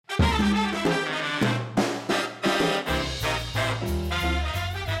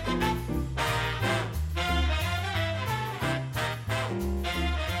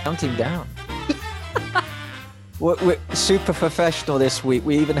counting down. We're super professional this week.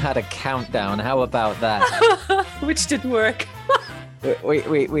 We even had a countdown. How about that? Which didn't work.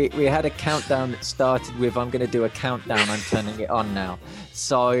 We had a countdown that started with, I'm going to do a countdown. I'm turning it on now.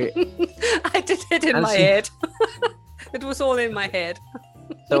 So I did it in my head. It was all in my head.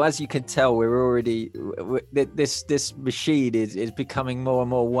 So as you can tell, we're already, this machine is becoming more and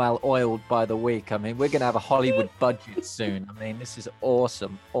more well-oiled by the week. I mean, we're going to have a Hollywood budget soon. I mean, this is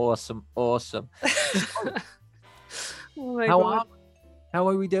awesome. Oh my God. How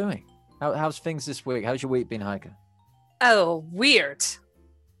are we doing? How's things this week? How's your week been, Heike? Oh, weird.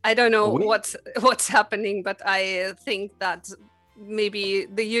 I don't know what's happening, but I think that maybe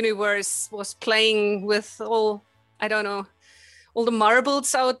the universe was playing with all the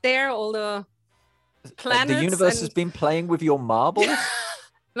marbles out there, all the planets. The universe has been playing with your marbles?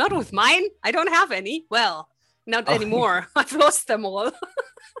 Not with mine. I don't have any. Well, not anymore. I've lost them all.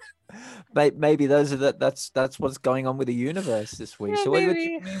 Maybe that's what's going on with the universe this week. Yeah, so what do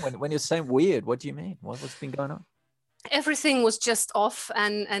you mean when you're saying weird? What do you mean? What's been going on? Everything was just off,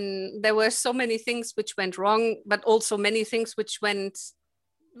 and there were so many things which went wrong, but also many things which went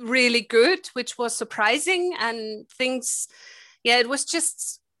really good, which was surprising, and things. Yeah, it was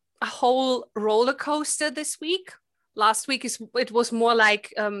just a whole roller coaster this week. Last week it was more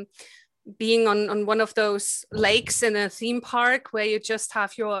like being on one of those lakes in a theme park where you just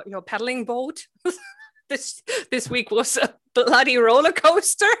have your paddling boat. This week was a bloody roller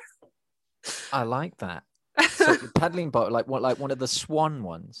coaster. I like that. So the paddling boat, like one of the swan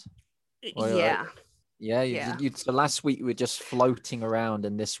ones. Yeah. So last week you were just floating around,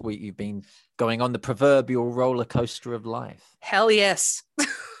 and this week you've been going on the proverbial roller coaster of life. Hell yes.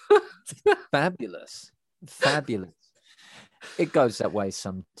 Fabulous. It goes that way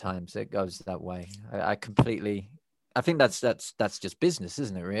sometimes. It goes that way. I think that's just business,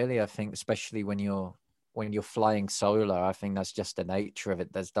 isn't it? Really, I think especially when you're flying solo, I think that's just the nature of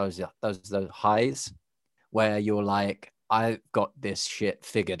it. There's those highs where you're like, I've got this shit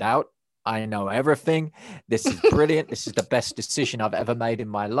figured out. I know everything. This is brilliant. This is the best decision I've ever made in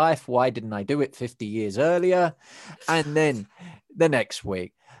my life. Why didn't I do it 50 years earlier? And then the next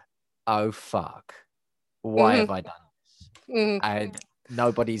week, oh, fuck. Why have I done this? And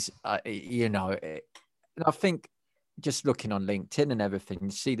nobody's, I think just looking on LinkedIn and everything,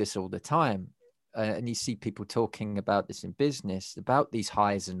 you see this all the time. And you see people talking about this in business, about these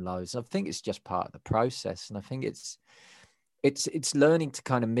highs and lows. I think it's just part of the process. And I think it's learning to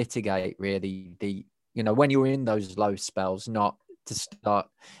kind of mitigate really when you're in those low spells, not to start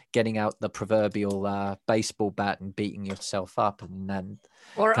getting out the proverbial baseball bat and beating yourself up and then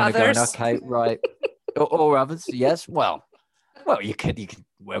or kind others. of going, okay, right. or others. Yes. Well, you could,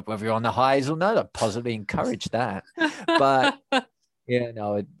 whether you're on the highs or not, I'd positively encourage that. But,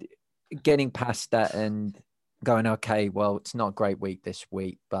 getting past that and going, okay, well, it's not a great week this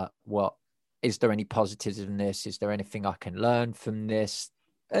week, but is there any positives in this? Is there anything I can learn from this?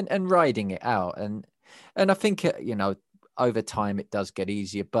 And riding it out. And I think, over time it does get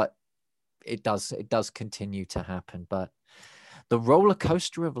easier, but it does continue to happen. But the roller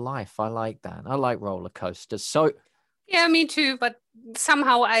coaster of life, I like that. I like roller coasters. So yeah, me too. But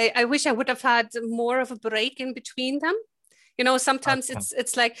somehow I wish I would have had more of a break in between them. Sometimes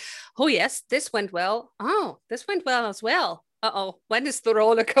it's like, oh yes, this went well. Oh, this went well as well. Uh-oh, when is the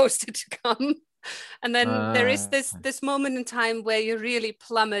roller coaster to come? And then there is this moment in time where you really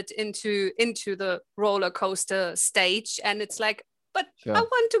plummet into the roller coaster stage, and it's like, but sure. I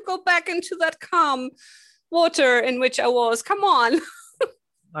want to go back into that calm water in which I was. Come on.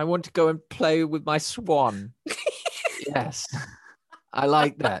 I want to go and play with my swan. Yes, I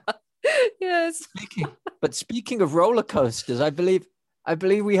like that. Yes. Speaking of roller coasters, I believe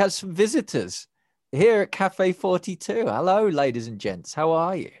we have some visitors here at Cafe 42. Hello, ladies and gents. How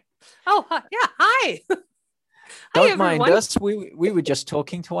are you? Oh, yeah. Hi. Don't mind us. We were just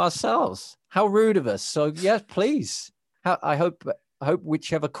talking to ourselves. How rude of us. So, yes, please. I hope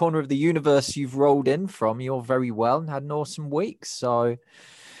whichever corner of the universe you've rolled in from, you're very well and had an awesome week. So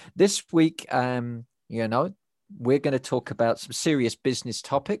this week, we're going to talk about some serious business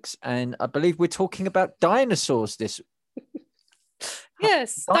topics. And I believe we're talking about dinosaurs this.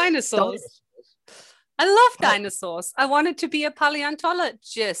 Yes, dinosaurs. I love dinosaurs. I wanted to be a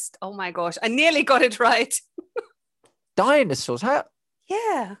paleontologist. Oh my gosh, I nearly got it right. Dinosaurs? How?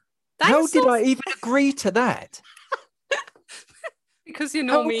 Yeah. Dinosaurs? How did I even agree to that? Because you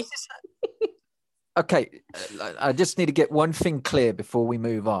know me. Okay, I just need to get one thing clear before we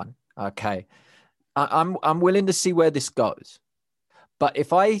move on. Okay, I'm willing to see where this goes. But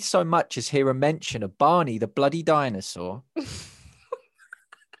if I so much as hear a mention of Barney the bloody dinosaur...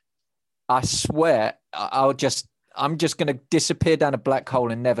 I swear, I'm just going to disappear down a black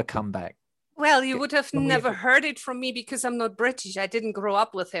hole and never come back. Well, you would have never heard it from me because I'm not British. I didn't grow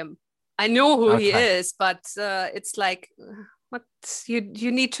up with him. I know who he is, but it's like, what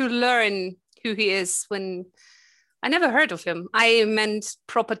you need to learn who he is when I never heard of him. I meant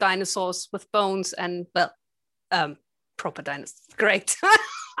proper dinosaurs with bones and, well, proper dinosaurs. Great.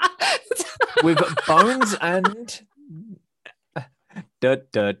 With bones and... Da,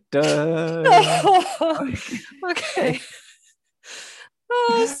 da, da. Okay.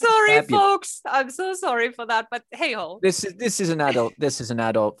 Oh, sorry, folks. I'm so sorry for that, but hey ho. This is an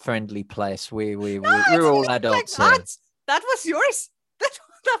adult friendly place. We're all adults. Like that was yours.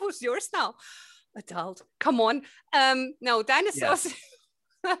 That was yours now. Adult. Come on. No, dinosaurs.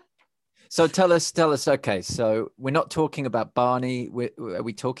 Yeah. So tell us. Okay, so we're not talking about Barney.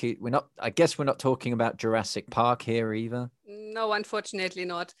 I guess we're not talking about Jurassic Park here either. No, unfortunately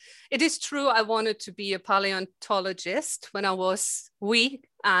not. It is true. I wanted to be a paleontologist when I was wee,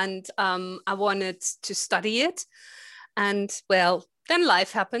 and I wanted to study it. And well, then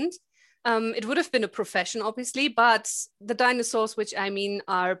life happened. It would have been a profession, obviously, but the dinosaurs, which I mean,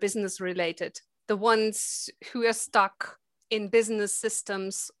 are business related. The ones who are stuck in business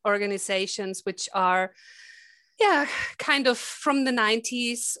systems, organizations, which are, kind of from the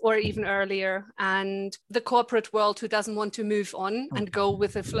 90s or even earlier, and the corporate world who doesn't want to move on and go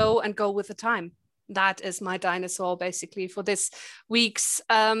with the flow and go with the time. That is my dinosaur, basically, for this week's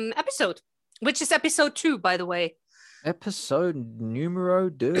episode, which is episode 2, by the way. Episode numero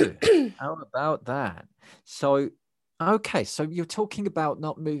 2. How about that? So, okay, so you're talking about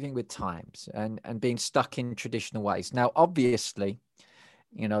not moving with times and being stuck in traditional ways. Now, obviously,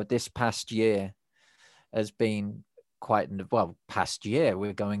 this past year has been past year.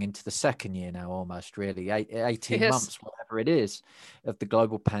 We're going into the second year now, almost, really. 18 months, whatever it is, of the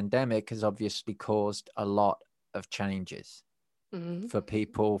global pandemic has obviously caused a lot of changes for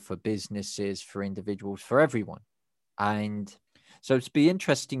people, for businesses, for individuals, for everyone. And so it's be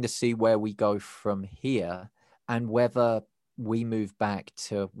interesting to see where we go from here and whether we move back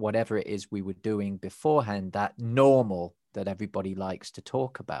to whatever it is we were doing beforehand, that normal that everybody likes to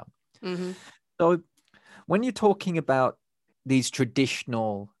talk about. So when you're talking about these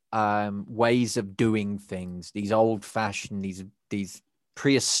traditional ways of doing things, these old-fashioned, these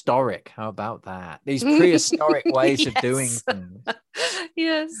prehistoric, how about that? These prehistoric ways of doing things.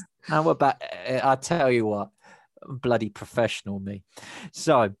 Yes. How about, I'll tell you what, bloody professional me.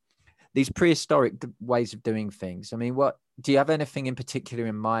 So these prehistoric ways of doing things, I mean, what do you have anything in particular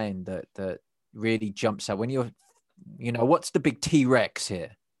in mind that really jumps out when what's the big T-Rex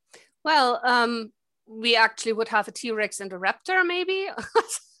here? Well, we actually would have a T-Rex and a raptor, maybe.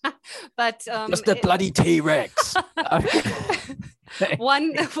 But just a bloody T-Rex.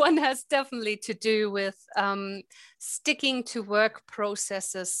 One has definitely to do with sticking to work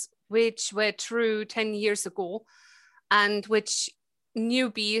processes which were true 10 years ago, and which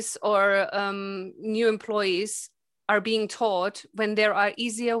newbies or new employees are being taught when there are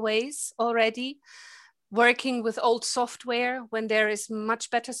easier ways already. Working with old software when there is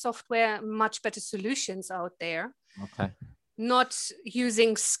much better software, much better solutions out there. Okay. Not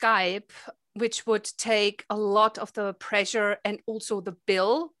using Skype, which would take a lot of the pressure and also the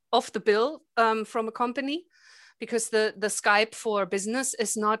bill from a company, because the Skype for business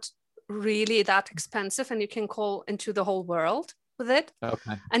is not really that expensive and you can call into the whole world with it.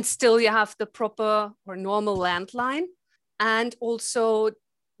 Okay. And still you have the proper or normal landline, and also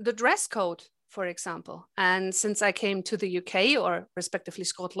the dress code, for example. And since I came to the UK, or respectively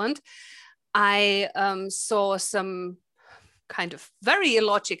Scotland, I saw some kind of very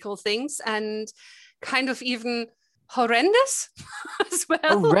illogical things and kind of even horrendous as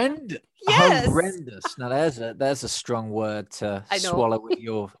well. Horrendous. Yes. Horrendous. Now there's a strong word to swallow with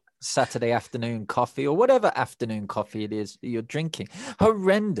your Saturday afternoon coffee or whatever afternoon coffee it is you're drinking.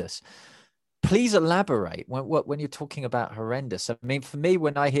 Horrendous. Please elaborate when you're talking about horrendous. I mean, for me,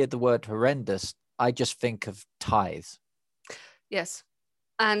 when I hear the word horrendous, I just think of tithes. Yes.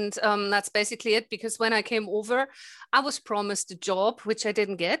 And that's basically it, because when I came over, I was promised a job, which I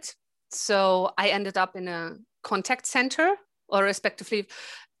didn't get. So I ended up in a contact center, or respectively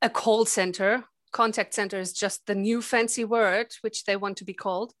a call center. Contact center is just the new fancy word, which they want to be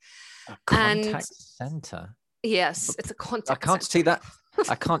called. A contact center? Yes, it's a contact I can't center. see that.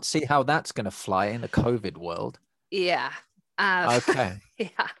 I can't see how that's going to fly in the COVID world. Yeah. Okay.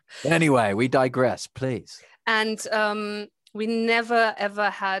 Yeah. Anyway, we digress, please. And we never, ever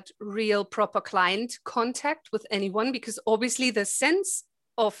had real proper client contact with anyone, because obviously the sense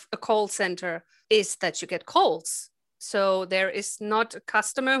of a call center is that you get calls. So there is not a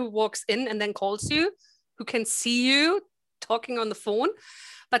customer who walks in and then calls you, who can see you talking on the phone.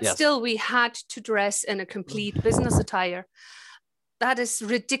 But Yes. still, we had to dress in a complete business attire. That is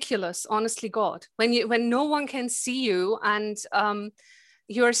ridiculous, honestly, God. When no one can see you and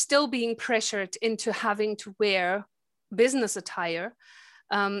you're still being pressured into having to wear business attire,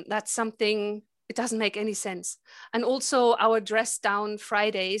 that's something, it doesn't make any sense. And also our dress down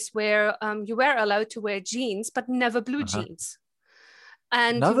Fridays where you were allowed to wear jeans, but never blue jeans.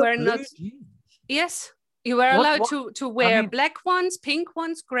 And you Never were blue not, jeans. yes, you were What? allowed What? to wear I mean, black ones, pink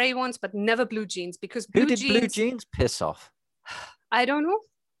ones, gray ones, but never blue jeans, because who blue did blue jeans, jeans piss off? I don't know.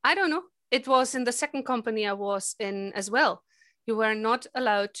 I don't know. It was in the second company I was in as well. You were not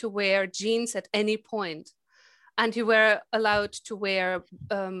allowed to wear jeans at any point. And you were allowed to wear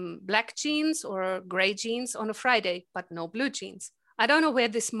black jeans or gray jeans on a Friday, but no blue jeans. I don't know where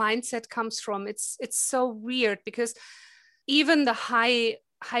this mindset comes from. It's so weird, because even the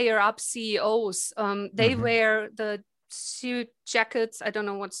higher up CEOs, they wear the suit jackets. I don't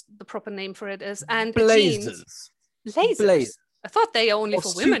know what's the proper name for it is, and jeans. Blazers. Blazers. I thought they are only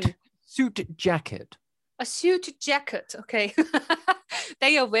for women. Suit jacket. A suit jacket. Okay.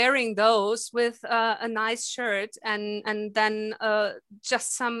 They are wearing those with a nice shirt and then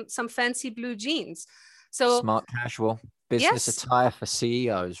just some fancy blue jeans. So Smart casual business attire for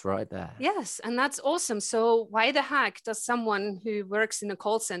CEOs right there. Yes, and that's awesome. So why the heck does someone who works in a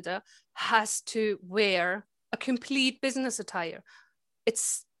call center has to wear a complete business attire? It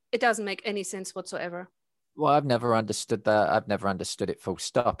doesn't make any sense whatsoever. Well, I've never understood that. I've never understood it full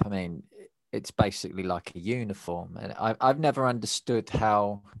stop. I mean, it's basically like a uniform. And I've never understood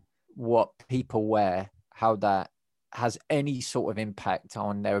how what people wear, how that has any sort of impact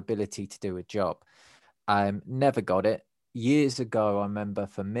on their ability to do a job. Never got it. Years ago, I remember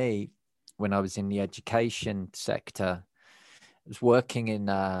for me, when I was in the education sector, I was working in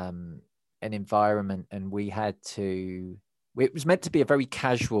an environment, and we had to, it was meant to be a very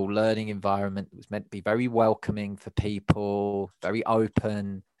casual learning environment. It was meant to be very welcoming for people, very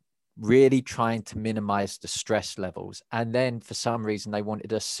open, really trying to minimize the stress levels. And then for some reason, they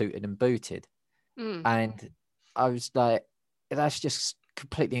wanted us suited and booted. And I was like, that's just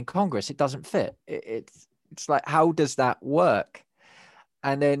completely incongruous. It doesn't fit. It's like, how does that work?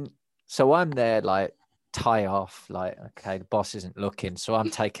 And then, so I'm there like tie off, like, okay, the boss isn't looking. So I'm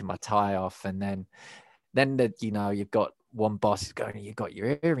taking my tie off. And then you've got one boss is going, you got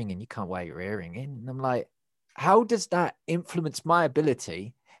your earring and you can't wear your earring in. And I'm like, how does that influence my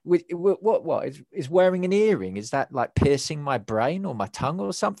ability? What is wearing an earring? Is that like piercing my brain or my tongue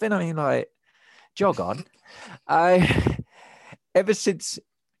or something? I mean, like, jog on. Ever since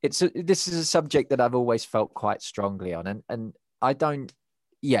this is a subject that I've always felt quite strongly on, and I don't.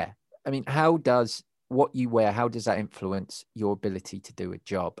 Yeah, I mean, how does what you wear? How does that influence your ability to do a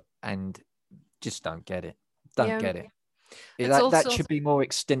job? And just don't get it. Don't get it. That should be more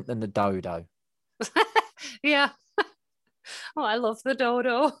extinct than the dodo. Yeah. Oh, I love the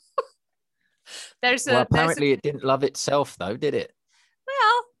dodo. Apparently it didn't love itself though, did it?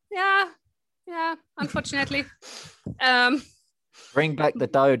 Well, yeah, unfortunately. Bring back the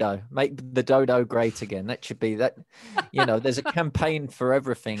dodo, make the dodo great again. That should be that, there's a campaign for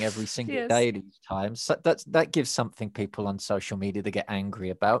everything every single day these times. So that gives something people on social media to get angry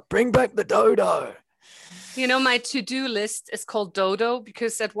about. Bring back the dodo. My to-do list is called Dodo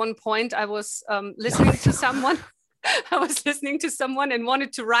because at one point I was listening to someone. I was listening to someone and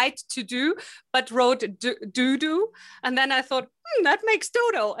wanted to write to do, but wrote do. And then I thought, that makes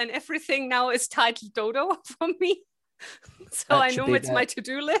Dodo. And everything now is titled Dodo for me. So I know it's my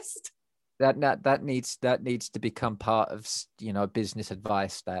to-do list. That needs to become part of, business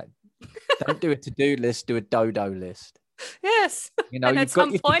advice. That don't do a to-do list, do a Dodo list. Yes. And at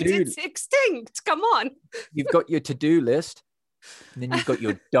some point it's extinct. Come on. You've got your to-do list. And then you've got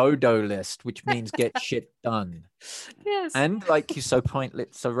your dodo list, which means get shit done. Yes. And like you so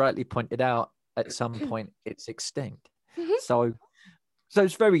rightly pointed out, at some point it's extinct. So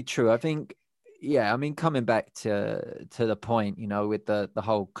it's very true. I think, coming back to the point, with the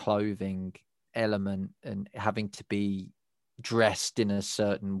whole clothing element and having to be dressed in a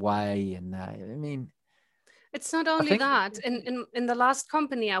certain way. And it's not only that. In the last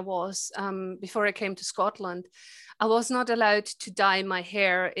company I was, before I came to Scotland, I was not allowed to dye my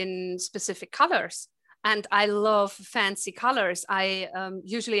hair in specific colors. And I love fancy colors. I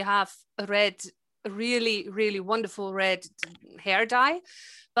usually have a really, really wonderful red hair dye.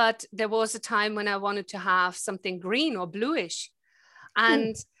 But there was a time when I wanted to have something green or bluish.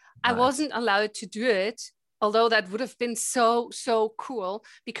 And I wasn't allowed to do it, although that would have been so, so cool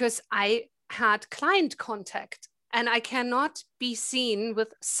because I had client contact and I cannot be seen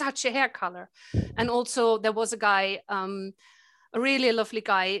with such a hair color. And also there was a guy, a really lovely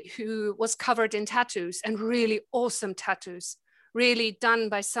guy who was covered in tattoos, and really awesome tattoos, really done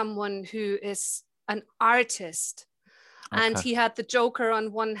by someone who is an artist. Okay. And he had the Joker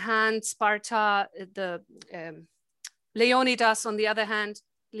on one hand, Sparta, the Leonidas on the other hand,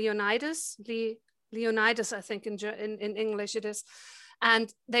 Leonidas, I think in English it is.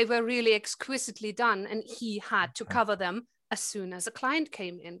 And they were really exquisitely done, and he had to cover them as soon as a client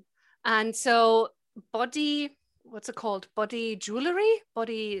came in. And so body, what's it called? Body jewelry,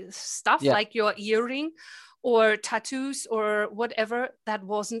 body stuff, like your earring or tattoos or whatever, that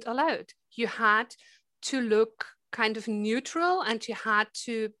wasn't allowed. You had to look kind of neutral, and you had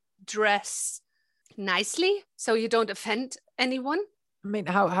to dress nicely so you don't offend anyone. I mean,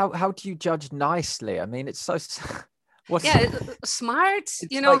 how do you judge nicely? I mean, it's so smart, it's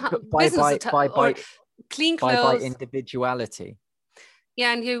you know, like or clean clothes, by individuality.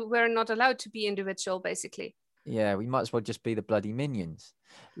 Yeah, and you were not allowed to be individual, basically. Yeah, we might as well just be the bloody minions.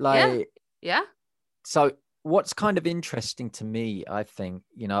 Like, yeah. So what's kind of interesting to me, I think,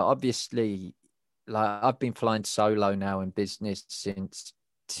 you know, obviously, like I've been flying solo now in business since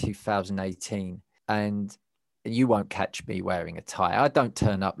 2018, and you won't catch me wearing a tie. I don't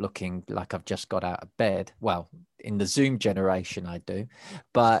turn up looking like I've just got out of bed. Well, in the Zoom generation, I do,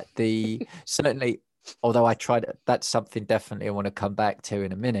 but certainly, although I tried, that's something definitely I want to come back to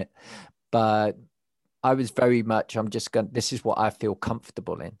in a minute. But I was very much, this is what I feel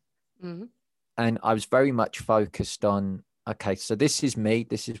comfortable in. Mm-hmm. And I was very much focused on, okay, so this is me,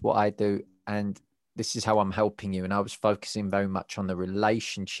 this is what I do, and this is how I'm helping you. And I was focusing very much on the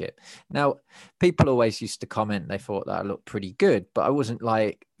relationship. Now, people always used to comment, they thought that I looked pretty good, but I wasn't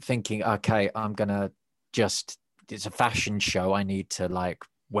like thinking, okay, I'm going to it's a fashion show, I need to like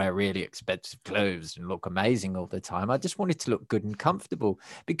wear really expensive clothes and look amazing all the time. I just wanted to look good and comfortable,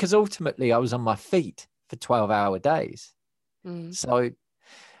 because ultimately I was on my feet for 12-hour days. Mm. So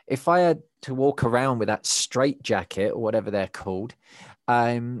if I had to walk around with that straight jacket or whatever they're called,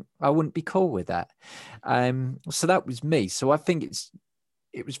 I wouldn't be cool with that. So that was me. So I think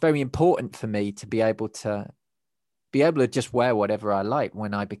it was very important for me to be able to just wear whatever I like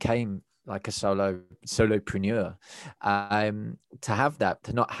when I became like a solopreneur, to have that,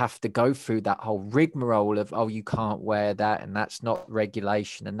 to not have to go through that whole rigmarole of, oh, you can't wear that, and that's not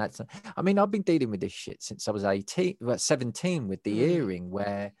regulation, and that's, I mean, I've been dealing with this shit since I was 17 with the earring,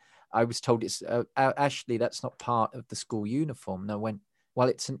 where I was told it's Ashley, that's not part of the school uniform. And I went, well,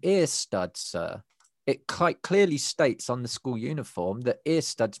 it's an ear stud, sir. It quite clearly states on the school uniform that ear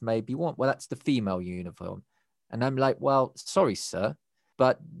studs may be worn. Well, that's the female uniform. And I'm like, well, sorry, sir,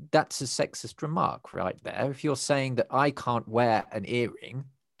 but that's a sexist remark right there. If you're saying that I can't wear an earring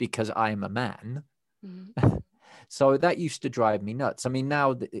because I'm a man. Mm-hmm. So that used to drive me nuts. I mean,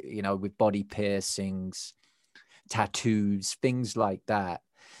 now, you know, with body piercings, tattoos, things like that,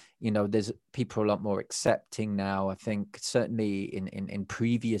 you know, there's people a lot more accepting now. I think certainly in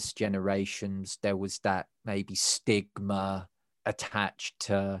previous generations, there was that maybe stigma attached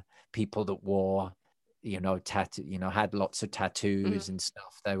to people that wore, you know, had lots of tattoos and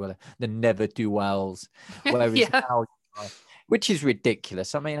stuff. They were the never-do-wells. Whereas now, which is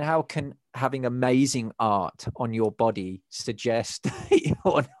ridiculous. I mean, how can having amazing art on your body suggest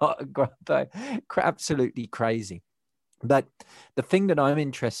you're not a grubber? Absolutely crazy. But the thing that I'm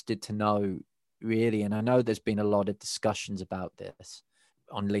interested to know, really, and I know there's been a lot of discussions about this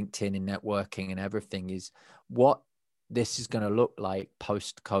on LinkedIn and networking and everything, is what this is going to look like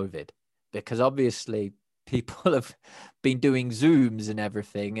post-COVID. Because obviously people have been doing Zooms and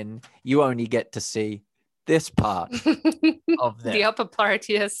everything, and you only get to see this part of the upper part.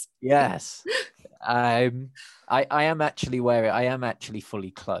 Yes. Yes. I am actually wearing, I am actually fully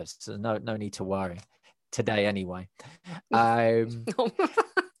clothed. So no need to worry today anyway. Thank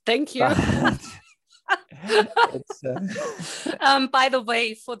you. By the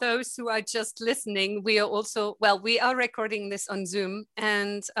way, for those who are just listening, we are recording this on Zoom,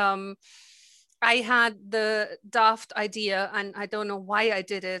 and I had the daft idea, and I don't know why I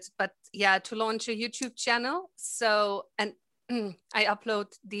did it, but yeah, to launch a YouTube channel. So, and I upload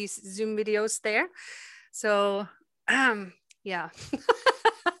these Zoom videos there. So yeah,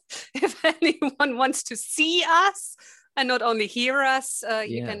 if anyone wants to see us and not only hear us,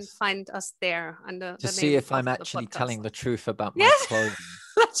 you can find us there under to see if I'm actually telling the truth about my clothing.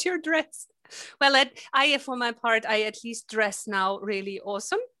 That's your dress. Well, I for my part, I at least dress now really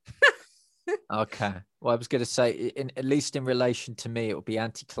awesome. Okay. Well, I was going to say, at least in relation to me, it will be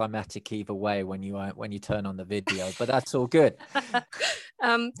anticlimactic either way when you turn on the video, but that's all good.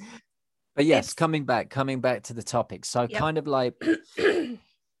 But yes, It's coming back to the topic. So yep. kind of like,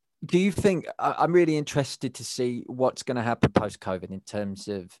 do you think, I'm really interested to see what's going to happen post-COVID in terms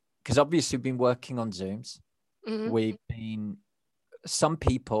of, because obviously we've been working on Zooms. Mm-hmm. We've been, some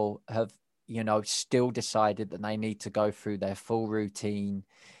people have, still decided that they need to go through their full routine.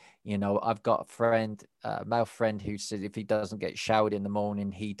 I've got a friend, a male friend, who says if he doesn't get showered in the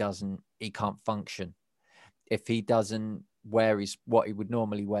morning, he can't function. If he doesn't wear what he would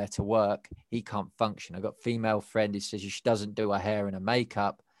normally wear to work, he can't function. I've got a female friend who says if she doesn't do her hair and her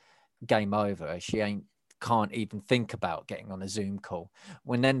makeup, game over. Can't even think about getting on a Zoom call.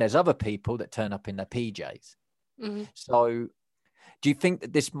 When then there's other people that turn up in their PJs. Mm-hmm. So do you think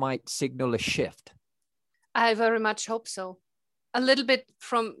that this might signal a shift? I very much hope so. A little bit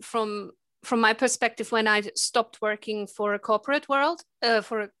from my perspective, when I stopped working for a corporate world,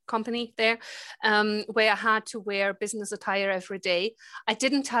 for a company there, where I had to wear business attire every day, I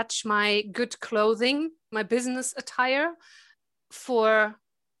didn't touch my good clothing, my business attire, for,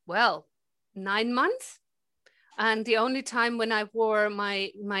 well, 9 months. And the only time when I wore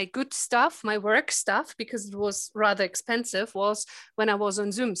my good stuff, my work stuff, because it was rather expensive, was when I was on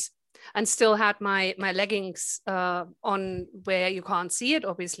Zooms and still had my leggings on, where you can't see it,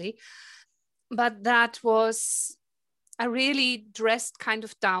 obviously. But that was, I really dressed kind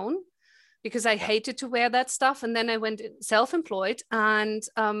of down because I hated to wear that stuff. And then I went self-employed, and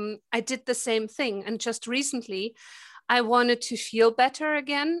I did the same thing. And just recently, I wanted to feel better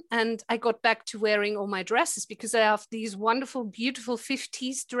again. And I got back to wearing all my dresses, because I have these wonderful, beautiful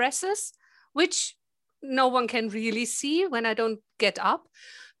 50s dresses, which no one can really see when I don't get up,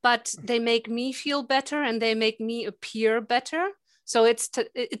 but they make me feel better and they make me appear better. So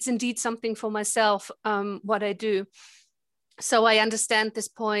it's indeed something for myself, what I do. So I understand this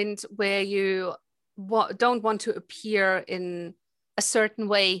point where you don't want to appear in a certain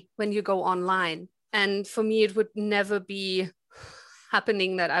way when you go online. And for me, it would never be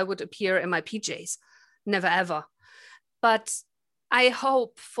happening that I would appear in my PJs, never ever. But I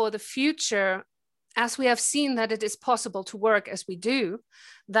hope for the future, as we have seen that it is possible to work as we do,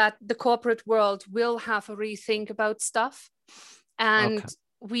 that the corporate world will have a rethink about stuff. And Okay.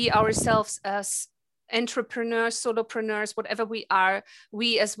 we ourselves as entrepreneurs, solopreneurs, whatever we are,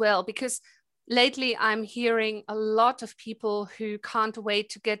 we as well, because lately I'm hearing a lot of people who can't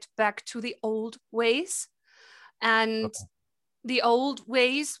wait to get back to the old ways. And Okay. the old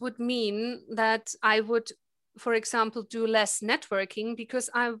ways would mean that I would, for example, do less networking, because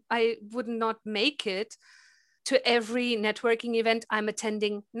I would not make it to every networking event I'm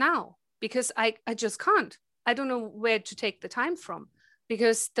attending now, because I just can't. I don't know where to take the time from,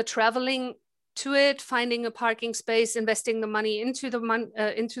 because the traveling to it, finding a parking space, investing the money into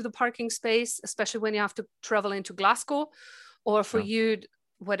the parking space, especially when you have to travel into Glasgow, or for you,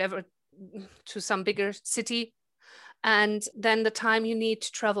 whatever, to some bigger city. And then the time you need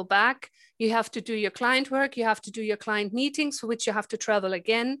to travel back, you have to do your client work, you have to do your client meetings, for which you have to travel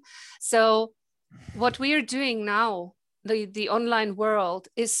again. So what we are doing now, the online world,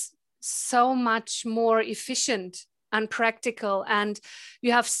 is so much more efficient and practical, and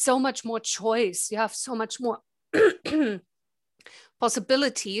you have so much more choice, you have so much more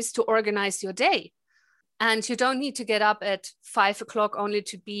possibilities to organize your day. And you don't need to get up at 5 o'clock only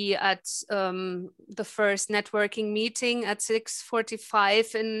to be at the first networking meeting at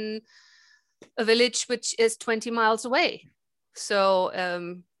 6:45 in a village which is 20 miles away. So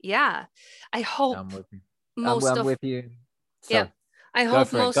yeah, I hope I'm with you. most I'm of with you. yeah, Sorry. I Go hope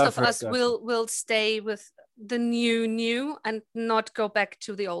for it. most Go of for it. us Go for it. will stay with the new and not go back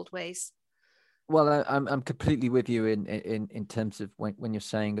to the old ways. Well, I'm completely with you in terms of when you're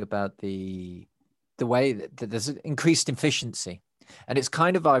saying about the way that there's increased efficiency. And it's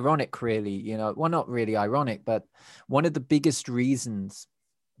kind of ironic, really, well, not really ironic, but one of the biggest reasons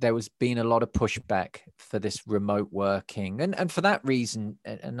there was been a lot of pushback for this remote working. And for that reason,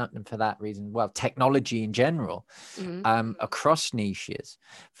 and not for that reason, well, technology in general, across niches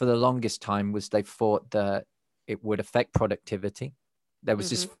for the longest time, was they thought that it would affect productivity. There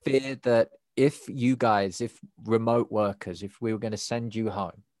was this fear that if remote workers, if we were going to send you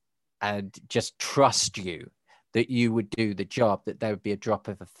home and just trust you that you would do the job, that there would be a drop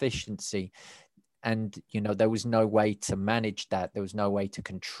of efficiency. And, there was no way to manage that. There was no way to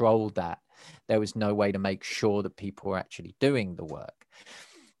control that. There was no way to make sure that people were actually doing the work.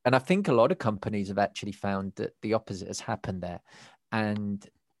 And I think a lot of companies have actually found that the opposite has happened there. And,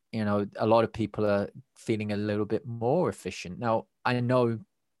 a lot of people are feeling a little bit more efficient. Now, I know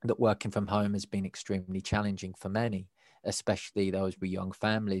that working from home has been extremely challenging for many, especially those with young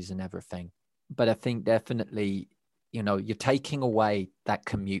families and everything. But I think definitely, you're taking away that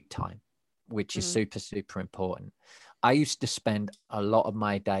commute time. which is super, super important. I used to spend a lot of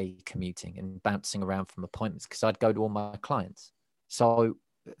my day commuting and bouncing around from appointments because I'd go to all my clients. So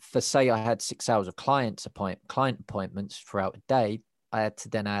for say I had 6 hours of client appointments throughout a day, I had to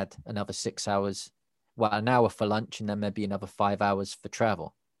then add another 6 hours, well, an hour for lunch, and then maybe another 5 hours for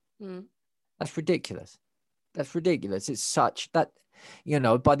travel. That's ridiculous. That's ridiculous. It's such that, you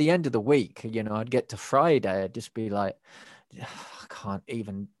know, by the end of the week, you know, I'd get to Friday, I'd just be like, I can't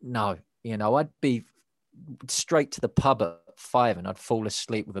even, no, you know, I'd be straight to the pub at 5 and I'd fall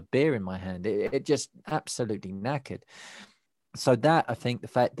asleep with a beer in my hand. It just absolutely knackered. So that, I think the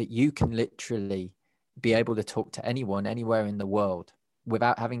fact that you can literally be able to talk to anyone anywhere in the world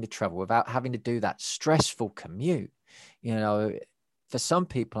without having to travel, without having to do that stressful commute, you know, for some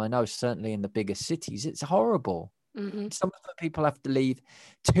people, I know certainly in the bigger cities, it's horrible. Some of the people have to leave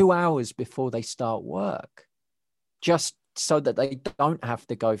 2 hours before they start work just so that they don't have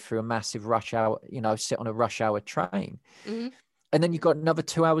to go through a massive rush hour, you know, sit on a rush hour train. And then you've got another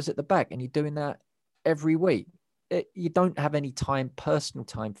 2 hours at the back, and you're doing that every week. You don't have any time, personal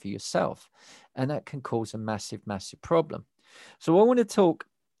time for yourself. And that can cause a massive, massive problem. So I want to talk,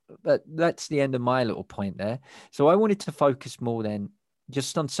 but that's the end of my little point there. So I wanted to focus more then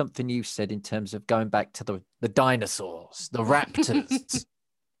just on something you said in terms of going back to the dinosaurs, the raptors.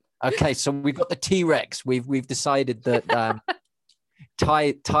 Okay, so we've got the T-Rex. We've decided that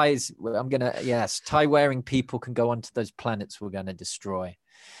ties. Tie wearing people can go onto those planets we're going to destroy.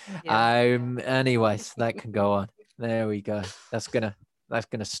 Anyway, so that can go on. There we go. That's gonna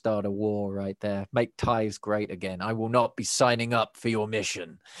start a war right there. Make ties great again. I will not be signing up for your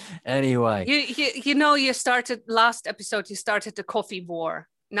mission. Anyway, you know, you started last episode. You started the coffee war.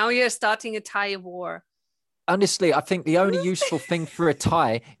 Now you're starting a tie war. Honestly, I think the only useful thing for a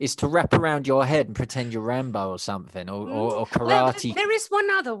tie is to wrap around your head and pretend you're Rambo or something, or karate. Well, there is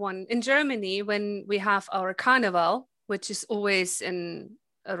one other one in Germany when we have our carnival, which is always in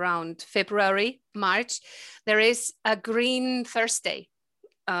around February, March. There is a Green Thursday,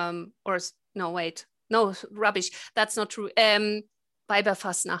 rubbish. That's not true.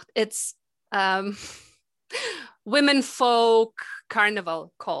 Weiberfastnacht. It's women folk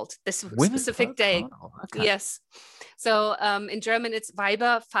carnival called this specific day. Okay. Yes. So in German it's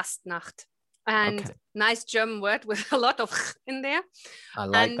Weiberfastnacht, and nice German word with a lot of in there. I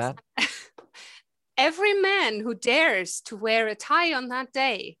like that. Every man who dares to wear a tie on that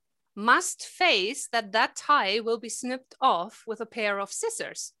day must face that tie will be snipped off with a pair of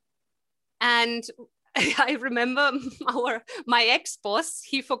scissors. And I remember my ex-boss,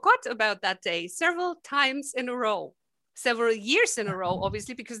 he forgot about that day several times in a row, several years in a row,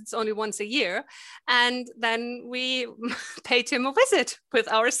 obviously, because it's only once a year. And then we paid him a visit with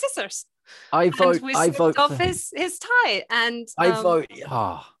our scissors. I vote off his tie. And I vote.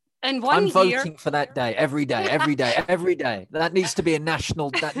 And I'm voting for that day every day. That needs to be a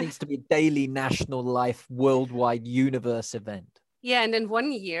daily national life, worldwide universe event. Yeah, and then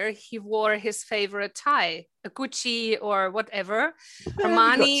one year he wore his favorite tie, a Gucci or whatever,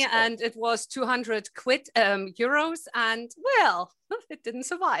 Armani, and it was 200 euros, and well, it didn't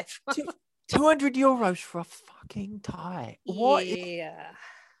survive. 200 euros for a fucking tie. What? Yeah.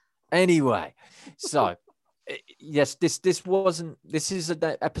 Anyway, so yes, this is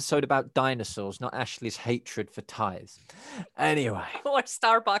an episode about dinosaurs, not Ashley's hatred for ties. Anyway, or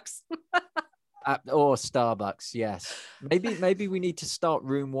Starbucks. Or Starbucks, yes. Maybe we need to start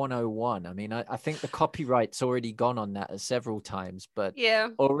Room 101. I mean, I think the copyright's already gone on that several times, but yeah,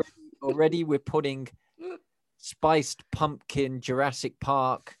 already we're putting spiced pumpkin, Jurassic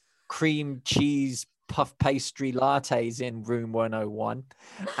Park, cream cheese, puff pastry lattes in Room 101,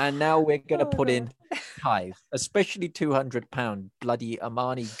 and now we're gonna put in ties, especially £200 bloody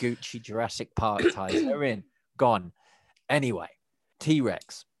Armani, Gucci, Jurassic Park ties. They're in, gone. Anyway,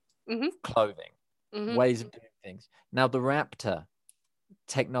 T-Rex. Clothing, ways of doing things. Now, the Raptor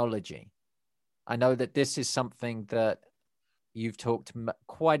technology. I know that this is something that you've talked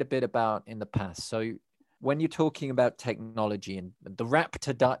quite a bit about in the past. So when you're talking about technology and the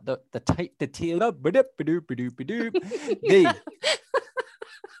Raptor,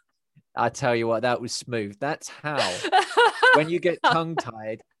 I tell you what, that was smooth. That's how, when you get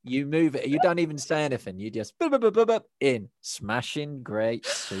tongue-tied, you move it. You don't even say anything. You just in. Smashing, great,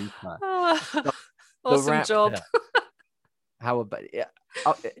 super. Awesome job. How about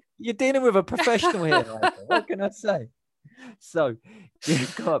you're dealing with a professional here. What can I say? So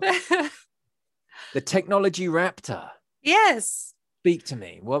you've got the technology Raptor. Yes. Speak to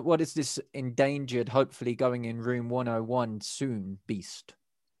me. What is this endangered, hopefully going in Room 101 soon, beast?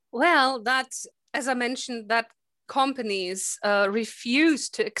 Well, that, as I mentioned, that companies refuse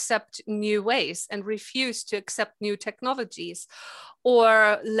to accept new ways and refuse to accept new technologies,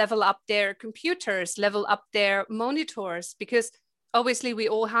 or level up their computers, level up their monitors, because obviously we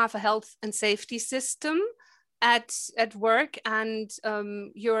all have a health and safety system at work, and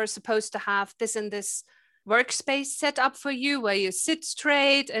you're supposed to have this and this workspace set up for you where you sit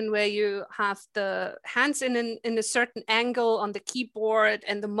straight and where you have the hands in a certain angle on the keyboard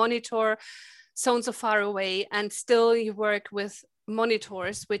and the monitor so and so far away, and still you work with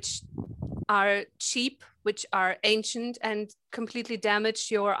monitors which are cheap, which are ancient, and completely damage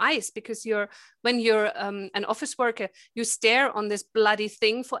your eyes, because when you're an office worker, you stare on this bloody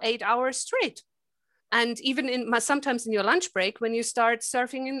thing for 8 hours straight. And even sometimes in your lunch break, when you start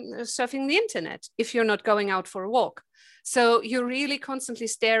surfing the internet, if you're not going out for a walk. So you're really constantly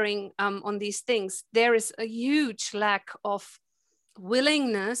staring on these things. There is a huge lack of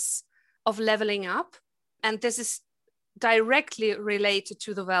willingness of leveling up. And this is directly related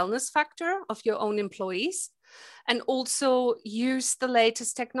to the wellness factor of your own employees. And also use the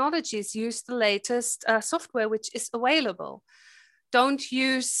latest technologies, use the latest software which is available. Don't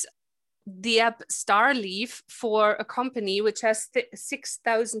use the app Starleaf for a company which has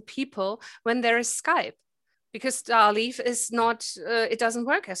 6,000 people when there is Skype, because Starleaf is not, it doesn't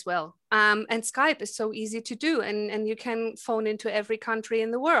work as well. And Skype is so easy to do, and you can phone into every country in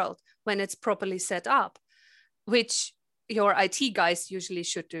the world when it's properly set up, which your IT guys usually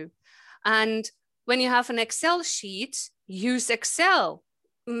should do. And when you have an Excel sheet, use Excel.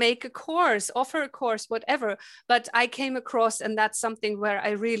 Make a course, offer a course, whatever. But I came across, and that's something where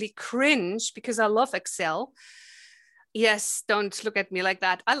I really cringe, because I love Excel. Yes, don't look at me like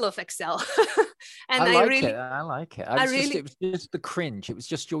that. I love Excel. And I like it. It was just the cringe. It was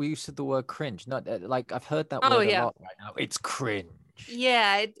just your use of the word cringe. Not like I've heard that word a lot right now. It's cringe.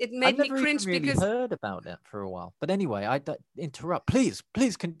 Yeah, it made me cringe really because heard about that for a while. But anyway, I interrupt. Please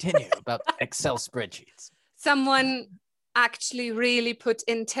continue about Excel spreadsheets. Someone actually really put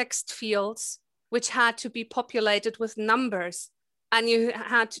in text fields which had to be populated with numbers, and you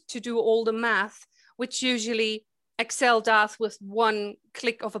had to do all the math, which usually Excel does with one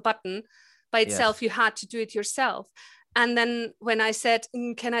click of a button by itself. Yes. You had to do it yourself. And then when I said,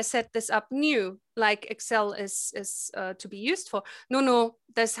 can I set this up new, like Excel is to be used for? No,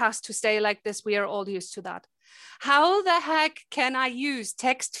 this has to stay like this. We are all used to that. How the heck can I use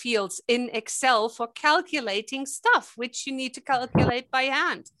text fields in Excel for calculating stuff, which you need to calculate by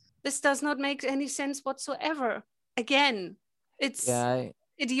hand? This does not make any sense whatsoever. Again, it's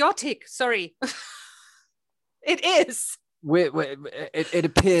idiotic. Sorry. It is. It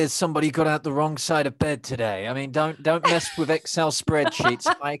appears somebody got out the wrong side of bed today. I mean, don't mess with Excel spreadsheets.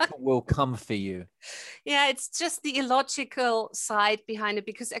 Michael will come for you. Yeah, it's just the illogical side behind it,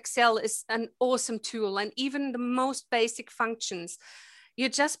 because Excel is an awesome tool, and even the most basic functions, you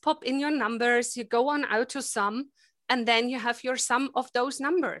just pop in your numbers, you go on AutoSum, and then you have your sum of those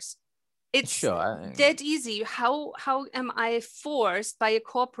numbers. It's dead easy. How am I forced by a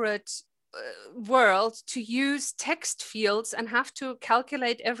corporate world to use text fields and have to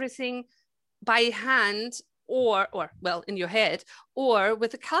calculate everything by hand, or well, in your head, or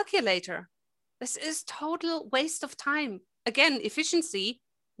with a calculator? This is total waste of time. Again, efficiency,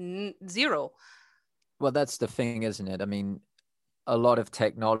 zero. Well, that's the thing, isn't it? I mean, a lot of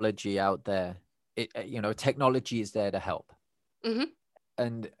technology out there, technology is there to help. Mm-hmm.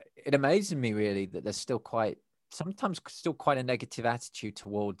 And it amazes me really that there's sometimes still quite a negative attitude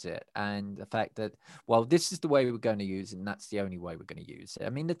towards it. And the fact that, well, this is the way we're going to use it, and that's the only way we're going to use it. I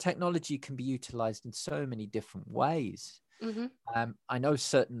mean, the technology can be utilized in so many different ways. Mm-hmm. I know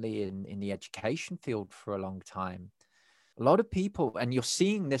certainly in the education field for a long time, a lot of people, and you're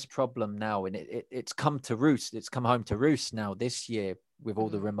seeing this problem now, and it's come to roost. It's come home to roost now this year with all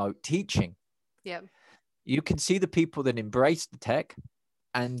the remote teaching. Yeah. You can see the people that embrace the tech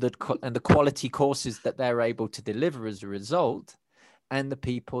and the quality courses that they're able to deliver as a result, and the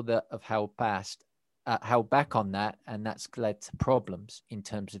people that have held back on that, and that's led to problems in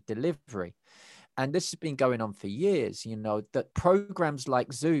terms of delivery. And this has been going on for years, that programs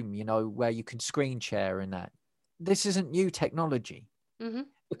like Zoom, where you can screen share and that, this isn't new technology. Mm-hmm.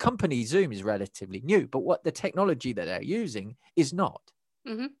 The company Zoom is relatively new, but what the technology that they're using is not.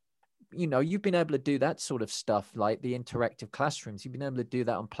 Mm-hmm. You've been able to do that sort of stuff, like the interactive classrooms. You've been able to do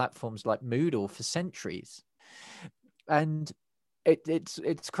that on platforms like Moodle for centuries. And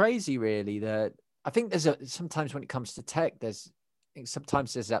it's crazy, really, that I think sometimes when it comes to tech, there's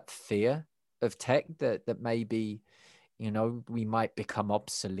that fear of tech that maybe, we might become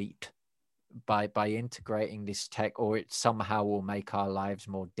obsolete. by integrating this tech, or it somehow will make our lives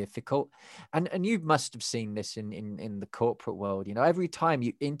more difficult. And you must have seen this in the corporate world. You know, every time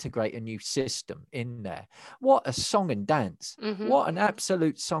you integrate a new system in there, what a song and dance. Mm-hmm. What an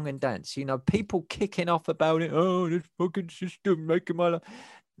absolute song and dance. You know, people kicking off about it. Oh, this fucking system making my life.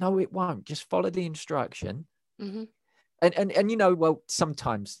 No, it won't. Just follow the instruction. Mm-hmm. And you know, well,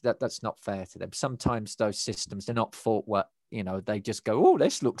 sometimes that's not fair to them. Sometimes those systems, they're not thought what, you know, they just go, oh,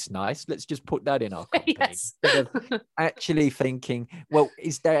 this looks nice, let's just put that in our company. Yes. Instead of actually thinking, well,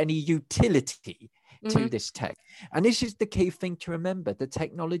 is there any utility to Mm-hmm. this tech? And this is the key thing to remember. The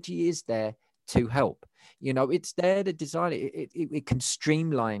technology is there to help. You know, it's there to design it. It can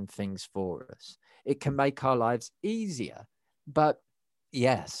streamline things for us. It can make our lives easier. But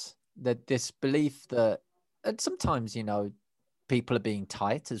yes, that this belief that, and sometimes, you know, people are being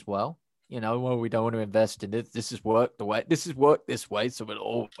tight as well. You know, well, we don't want to invest in it. This has worked this way, so it'll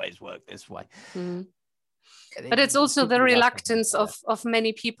always work this way. Mm-hmm. But it's also the reluctance of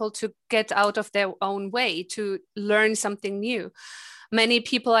many people to get out of their own way, to learn something new. Many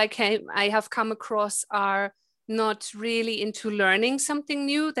people I have come across are not really into learning something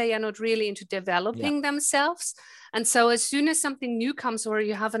new. They are not really into developing themselves. And so as soon as something new comes, or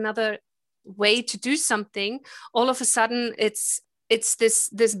you have another way to do something, all of a sudden it's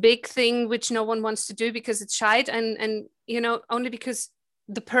this big thing which no one wants to do because it's shite, and you know, only because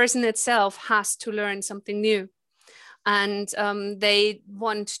the person itself has to learn something new. And they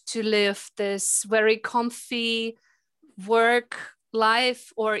want to live this very comfy work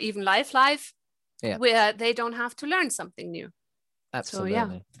life, or even life where they don't have to learn something new. Absolutely. So,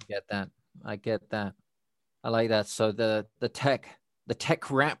 yeah. I get that. I like that. So the tech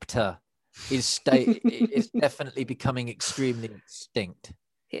raptor is definitely becoming extremely extinct.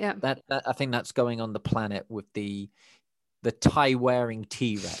 Yeah. That I think that's going on the planet with the tie wearing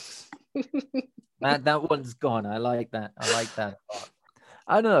T-Rex. that one's gone. I like that.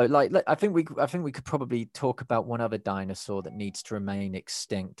 I don't know. Like I think we could probably talk about one other dinosaur that needs to remain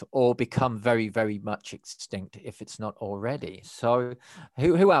extinct or become very, very much extinct if it's not already. So,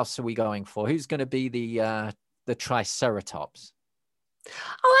 who else are we going for? Who's going to be the Triceratops?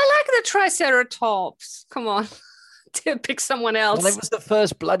 Oh, I like the Triceratops. Come on. To pick someone else. Well, it was the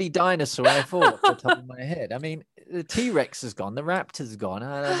first bloody dinosaur I thought off the top of my head. I mean, the T-Rex is gone, the Raptor's gone.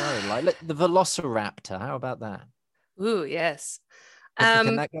 I don't know, like the Velociraptor. How about that? Ooh, yes.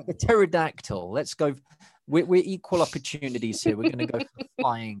 Can that go? The pterodactyl. Let's go. We're equal opportunities here. We're going to go for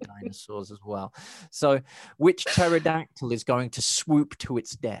flying dinosaurs as well. So, which pterodactyl is going to swoop to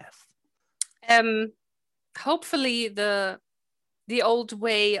its death? Hopefully, the old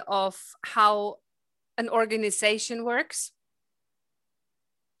way of how an organization works.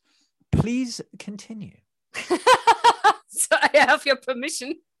 Please continue. So I have your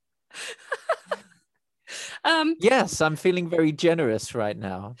permission. Yes, I'm feeling very generous right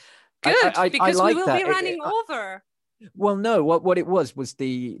now. Good, because I like we will that. be running over. Well, no, what it was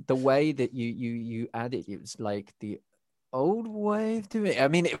the way that you added. It was like the old way of doing it. I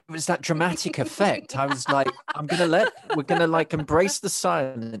mean, it was that dramatic effect. I was like, we're gonna like embrace the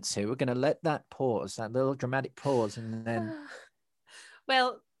silence here. We're gonna let that pause, that little dramatic pause, and then.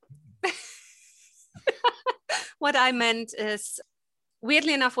 Well, what I meant is,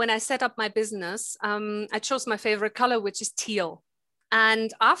 weirdly enough, when I set up my business, I chose my favorite color, which is teal.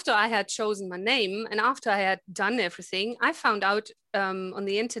 And after I had chosen my name and after I had done everything, I found out on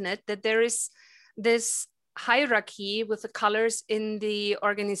the internet that there is this hierarchy with the colors in the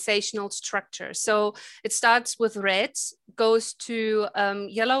organizational structure. So it starts with red, goes to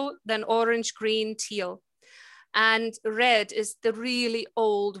yellow, then orange, green, teal. And red is the really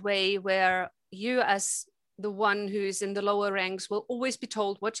old way where you, as the one who's in the lower ranks, will always be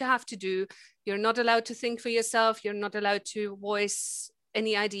told what you have to do. You're not allowed to think for yourself. You're not allowed to voice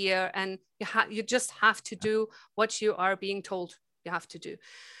any idea. And you just have to do what you are being told you have to do.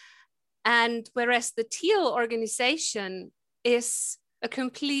 And whereas the teal organization is a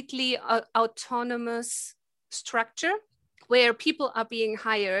completely autonomous structure where people are being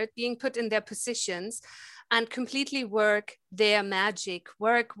hired, being put in their positions, and completely work their magic,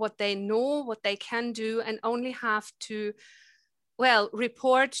 work what they know, what they can do, and only have to,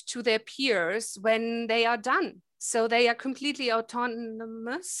 report to their peers when they are done. So they are completely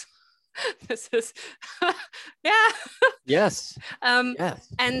autonomous. This is, yeah. Yes.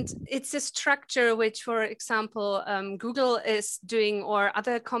 Yes. And it's a structure which, for example, Google is doing, or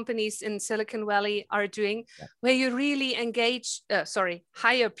other companies in Silicon Valley are doing, where you really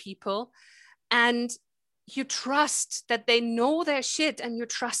hire people, and you trust that they know their shit, and you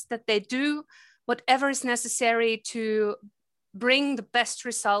trust that they do whatever is necessary to bring the best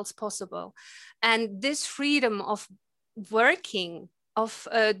results possible. And this freedom of working, of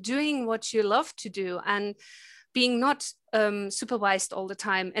doing what you love to do, and being not supervised all the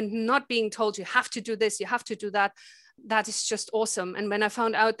time, and not being told you have to do this, you have to do that, that is just awesome. And when I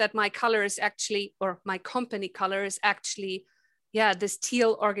found out that my color is actually, or my company color is actually, yeah, this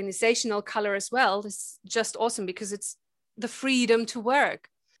teal organizational color as well, it's just awesome, because it's the freedom to work.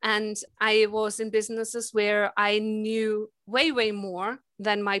 And I was in businesses where I knew way more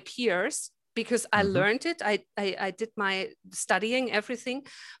than my peers, because I learned it. I did my studying, everything,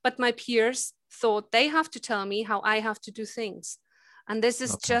 but my peers thought they have to tell me how I have to do things. And this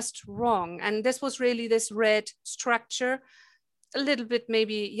is just wrong. And this was really this red structure, a little bit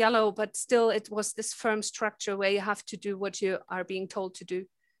maybe yellow, but still it was this firm structure where you have to do what you are being told to do.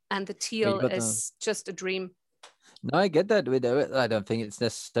 And the teal is just a dream. No, I get that. I don't think it's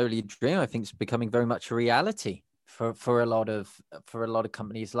necessarily a dream. I think it's becoming very much a reality for a lot of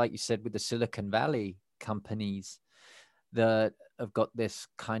companies, like you said, with the Silicon Valley companies that have got this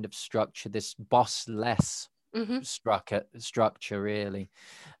kind of structure, this boss-less structure, really,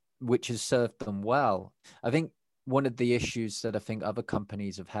 which has served them well. I think one of the issues that I think other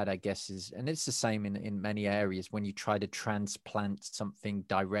companies have had, I guess, is, and it's the same in many areas, when you try to transplant something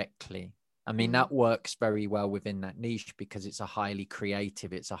directly. I mean, that works very well within that niche because it's a highly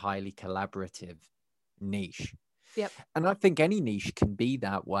creative, it's a highly collaborative niche. Yep. And I think any niche can be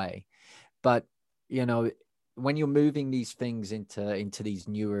that way. But, you know, when you're moving these things into these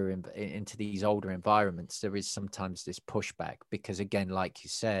newer, into these older environments, there is sometimes this pushback because, again, like you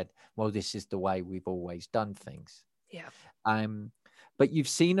said, well, this is the way we've always done things. Yeah. But you've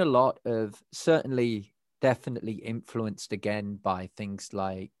seen a lot of, certainly, definitely influenced again by things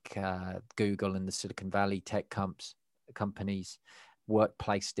like Google and the Silicon Valley tech companies,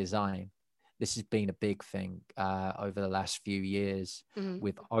 workplace design. This has been a big thing over the last few years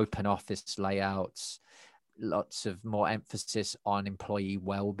with open office layouts, lots of more emphasis on employee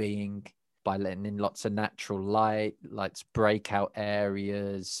well-being by letting in lots of natural light, breakout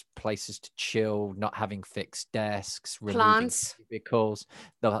areas, places to chill, not having fixed desks, plants, cubicles,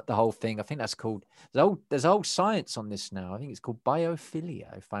 the whole thing. I think that's called, there's whole science on this now. I think it's called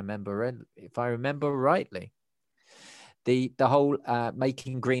biophilia, if I remember rightly. The whole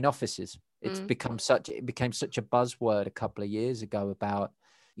making green offices. It became such a buzzword a couple of years ago about,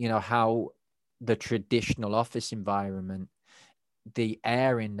 you know, how the traditional office environment, the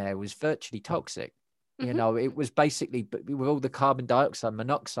air in there was virtually toxic. You know, it was basically, with all the carbon dioxide,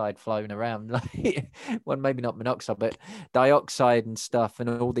 monoxide flowing around, like, well, maybe not monoxide, but dioxide and stuff, and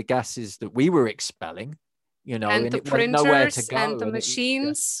all the gases that we were expelling, you know, and the it was nowhere to printers go, and the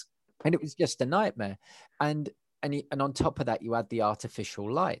machines, and it was just a nightmare. And on top of that, you add the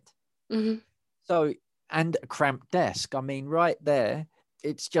artificial light. So, and a cramped desk. I mean, right there,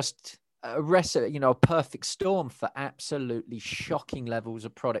 it's just a recipe, you know, a perfect storm for absolutely shocking levels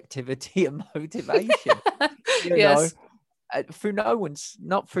of productivity and motivation. You know,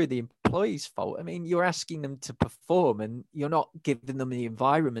 not through the employee's fault. I mean, you're asking them to perform and you're not giving them the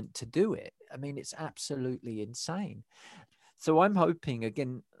environment to do it. I mean, it's absolutely insane. So I'm hoping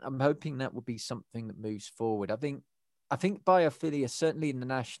that will be something that moves forward. I think biophilia, certainly in the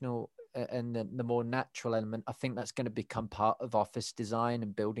national and the more natural element, I think that's going to become part of office design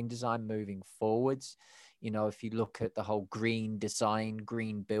and building design moving forwards. You know, if you look at the whole green design,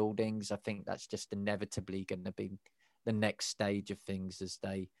 green buildings, I think that's just inevitably going to be the next stage of things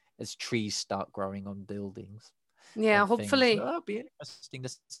as trees start growing on buildings. Yeah, hopefully. So that'll be interesting to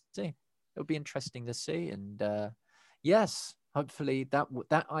see. It'll be interesting to see. And yes, hopefully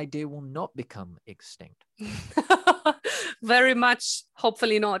that idea will not become extinct. Very much,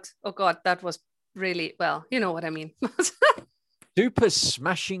 hopefully not. Oh God, that was really, well, you know what I mean. Super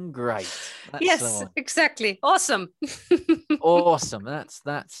smashing great. Yes, exactly. Awesome. Awesome.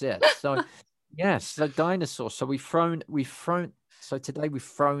 That's it. So yes, so dinosaurs. So so today we've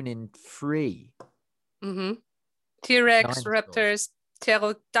thrown in 3. T-Rex, raptors,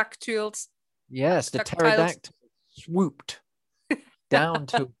 pterodactyls. Yes, the pterodactyl swooped down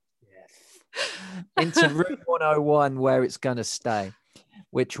to into room 101 where it's going to stay,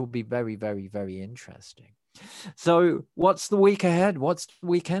 which will be very, very, very interesting. So what's the week ahead? What's the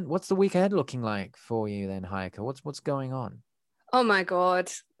week ahead looking like for you then, Heike? What's going on? Oh my God,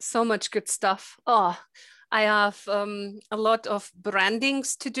 so much good stuff. Oh, I have a lot of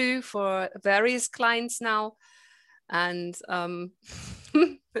brandings to do for various clients now. And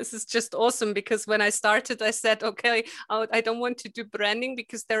this is just awesome because when I started, I said, okay, I don't want to do branding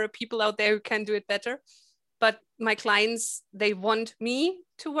because there are people out there who can do it better. But my clients, they want me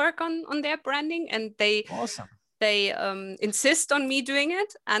to work on their branding, and Awesome. they insist on me doing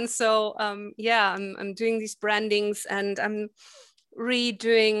it. And so, I'm doing these brandings, and I'm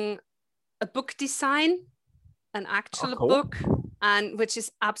redoing a book design, an actual book, and which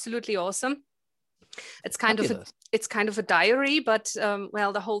is absolutely awesome. It's kind of a diary, but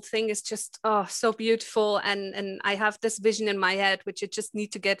the whole thing is just so beautiful, and I have this vision in my head which I just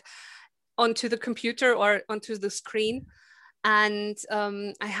need to get onto the computer or onto the screen. And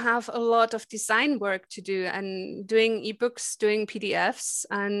I have a lot of design work to do, and doing ebooks, doing PDFs,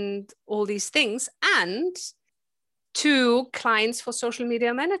 and all these things, and 2 clients for social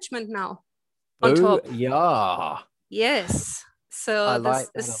media management now on top. Yeah. Yes. So I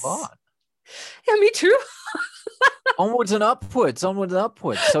like that a lot. Yeah, me too. Onwards and upwards.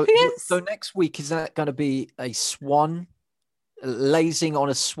 So, yes. So next week, is that going to be a swan, lazing on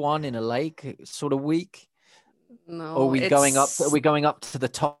a swan in a lake sort of week? No. Or are we going up? Are we going up to the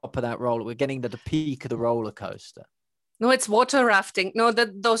top of that roller? We're getting to the peak of the roller coaster. No, it's water rafting. No,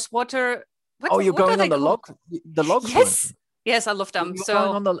 those water. You're going on the log. The log. Yes. Flume. Yes, I love them.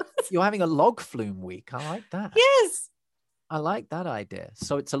 You're having a log flume week. I like that. Yes. I like that idea.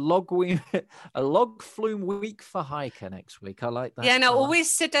 So it's a log flume week for Heike next week. I like that. Yeah, and I always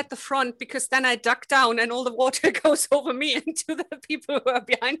sit at the front, because then I duck down and all the water goes over me and to the people who are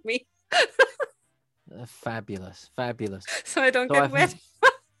behind me. Fabulous. So I don't get wet.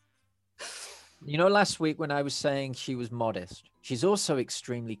 You know, last week when I was saying she was modest, she's also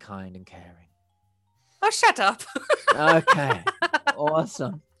extremely kind and caring. Oh, shut up. Okay.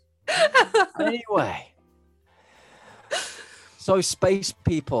 Awesome. Anyway. So, space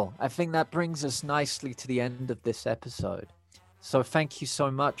people, I think that brings us nicely to the end of this episode. So thank you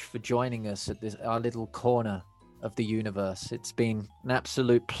so much for joining us at our little corner of the universe. It's been an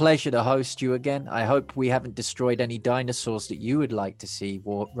absolute pleasure to host you again. I hope we haven't destroyed any dinosaurs that you would like to see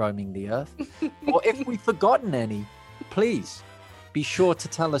roaming the earth. Or if we've forgotten any, please be sure to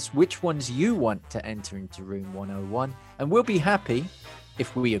tell us which ones you want to enter into room 101, and we'll be happy,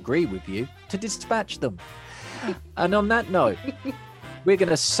 if we agree with you, to dispatch them. And on that note, we're going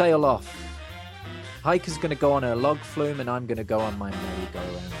to sail off. Heike's going to go on her log flume, and I'm going to go on my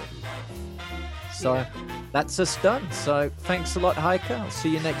merry-go-round. So that's us done. So thanks a lot, Heike. I'll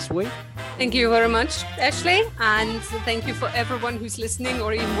see you next week. Thank you very much, Ashley. And thank you for everyone who's listening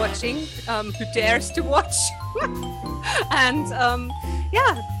or even watching, who dares to watch. And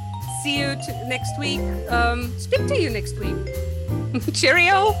see you next week. Speak to you next week.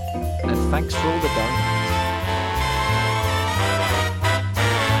 Cheerio. And thanks for all the donuts.